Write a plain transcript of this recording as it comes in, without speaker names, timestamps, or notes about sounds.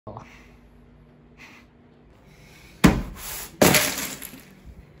The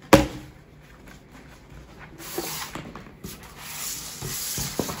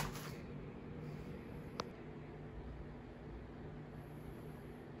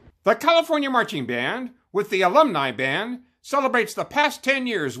California Marching Band, with the Alumni Band, celebrates the past 10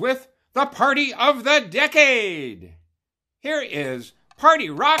 years with the Party of the Decade. Here is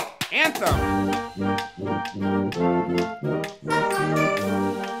Party Rock Anthem.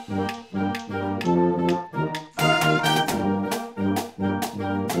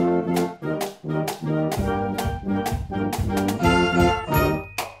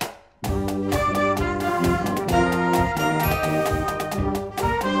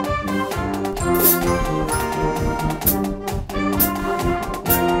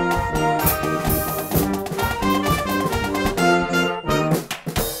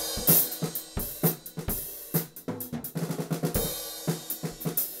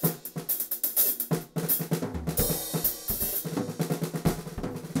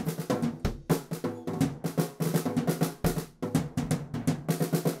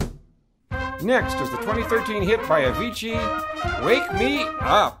 Next is the 2013 hit by Avicii, Wake Me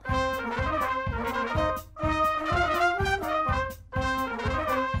Up.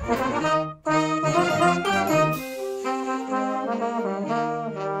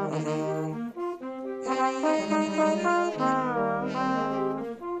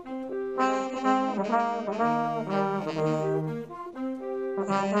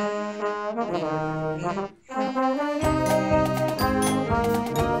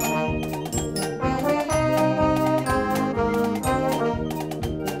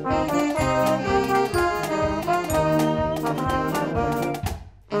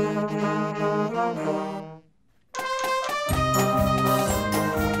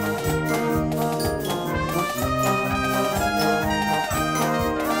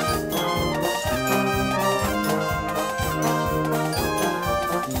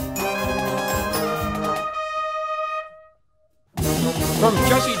 From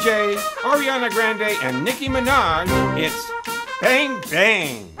Jessie J, Ariana Grande, and Nicki Minaj, it's Bang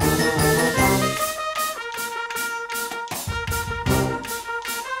Bang.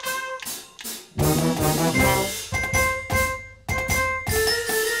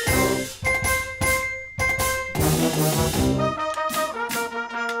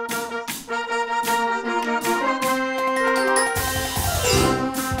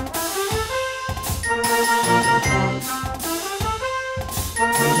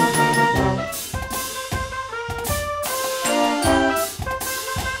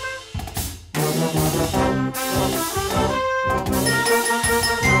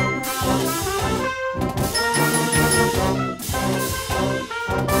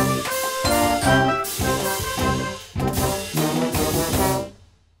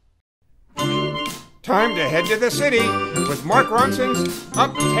 Time to head to the city with Mark Ronson's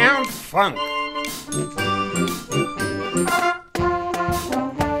Uptown Funk.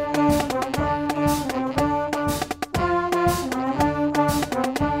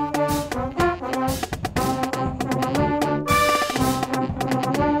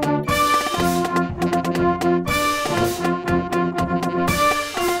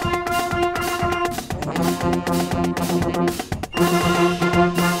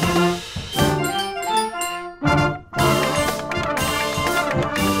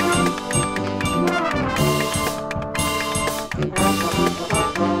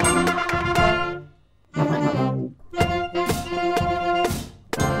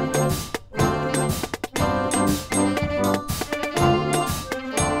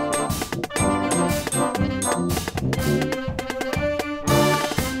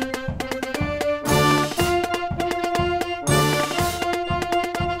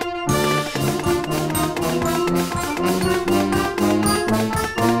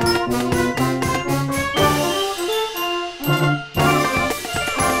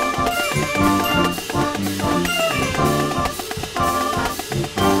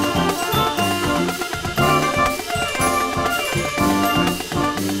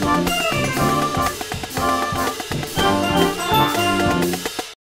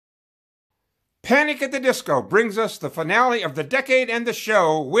 Panic at the Disco brings us the finale of the decade and the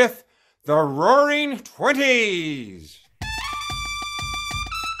show with the Roaring Twenties.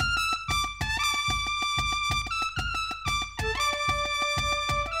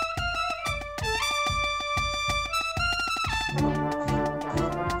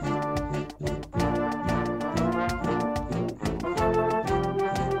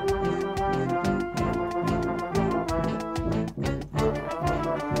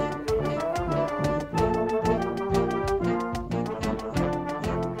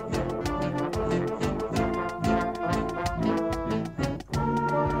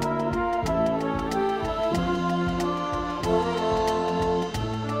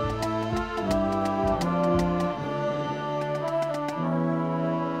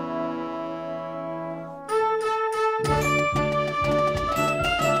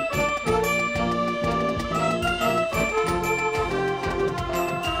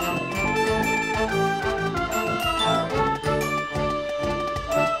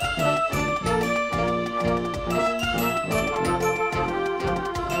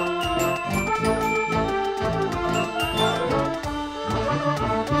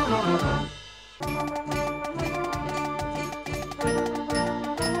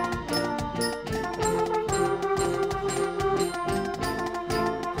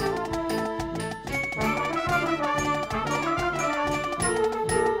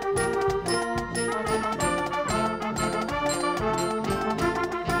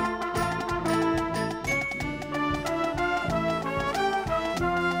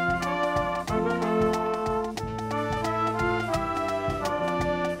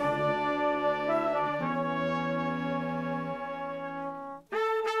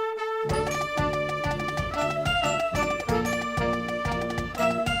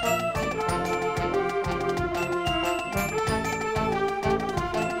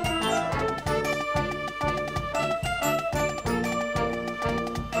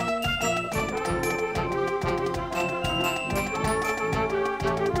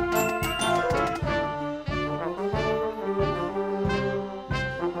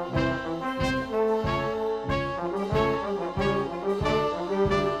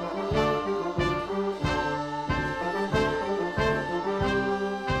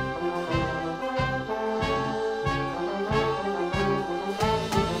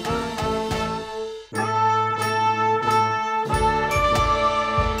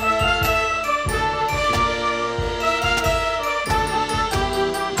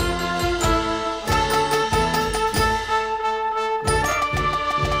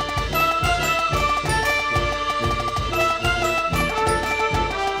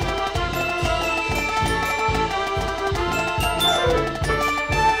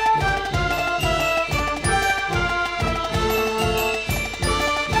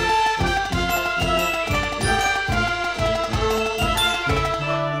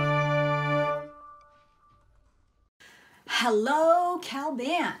 Hello, Cal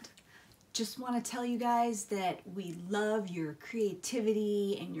Band. Just want to tell you guys that we love your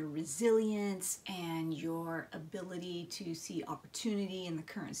creativity and your resilience and your ability to see opportunity in the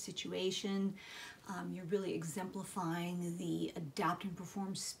current situation. You're really exemplifying the adapt and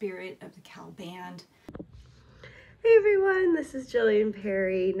perform spirit of the Cal Band. Hey everyone, this is Jillian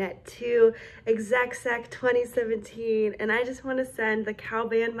Perry, Net 2, ExecSec 2017, and I just want to send the Cal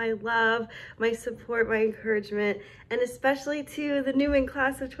Band my love, my support, my encouragement, and especially to the Newman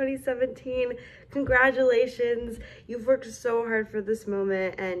class of 2017. Congratulations, you've worked so hard for this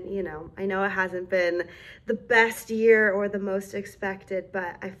moment, and I know it hasn't been the best year or the most expected,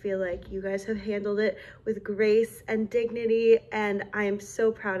 but I feel like you guys have handled it with grace and dignity, and I am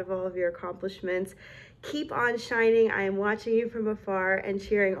so proud of all of your accomplishments. Keep on shining. I am watching you from afar and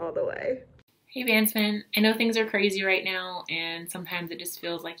cheering all the way. Hey Bandsman, I know things are crazy right now and sometimes it just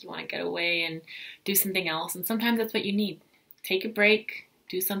feels like you want to get away and do something else, and sometimes that's what you need. Take a break,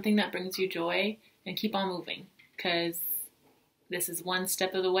 do something that brings you joy, and keep on moving, because this is one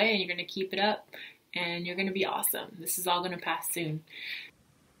step of the way and you're going to keep it up and you're going to be awesome. This is all going to pass soon.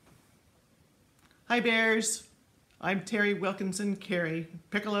 Hi Bears! I'm Terry Wilkinson Carey,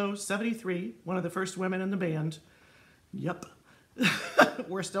 Piccolo 73, one of the first women in the band. Yep,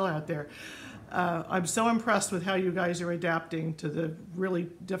 we're still out there. I'm so impressed with how you guys are adapting to the really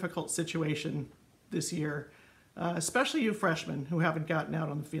difficult situation this year, especially you freshmen who haven't gotten out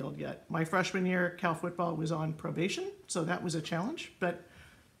on the field yet. My freshman year, Cal football was on probation, so that was a challenge, but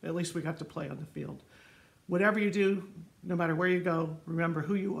at least we got to play on the field. Whatever you do, no matter where you go, remember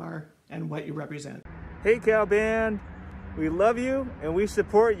who you are and what you represent. Hey Cal Band, we love you and we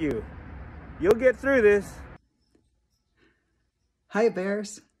support you. You'll get through this. Hi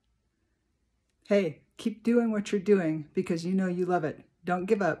Bears. Hey, keep doing what you're doing because you know you love it. Don't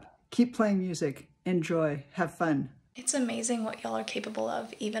give up. Keep playing music. Enjoy. Have fun. It's amazing what y'all are capable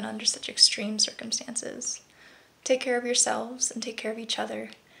of even under such extreme circumstances. Take care of yourselves and take care of each other,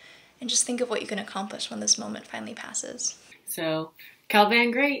 and just think of what you can accomplish when this moment finally passes. So, Cal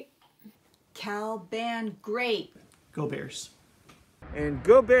Band, great. Cal Band, great. Go Bears. And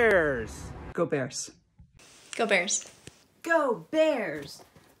go Bears! Go Bears. Go Bears. Go Bears!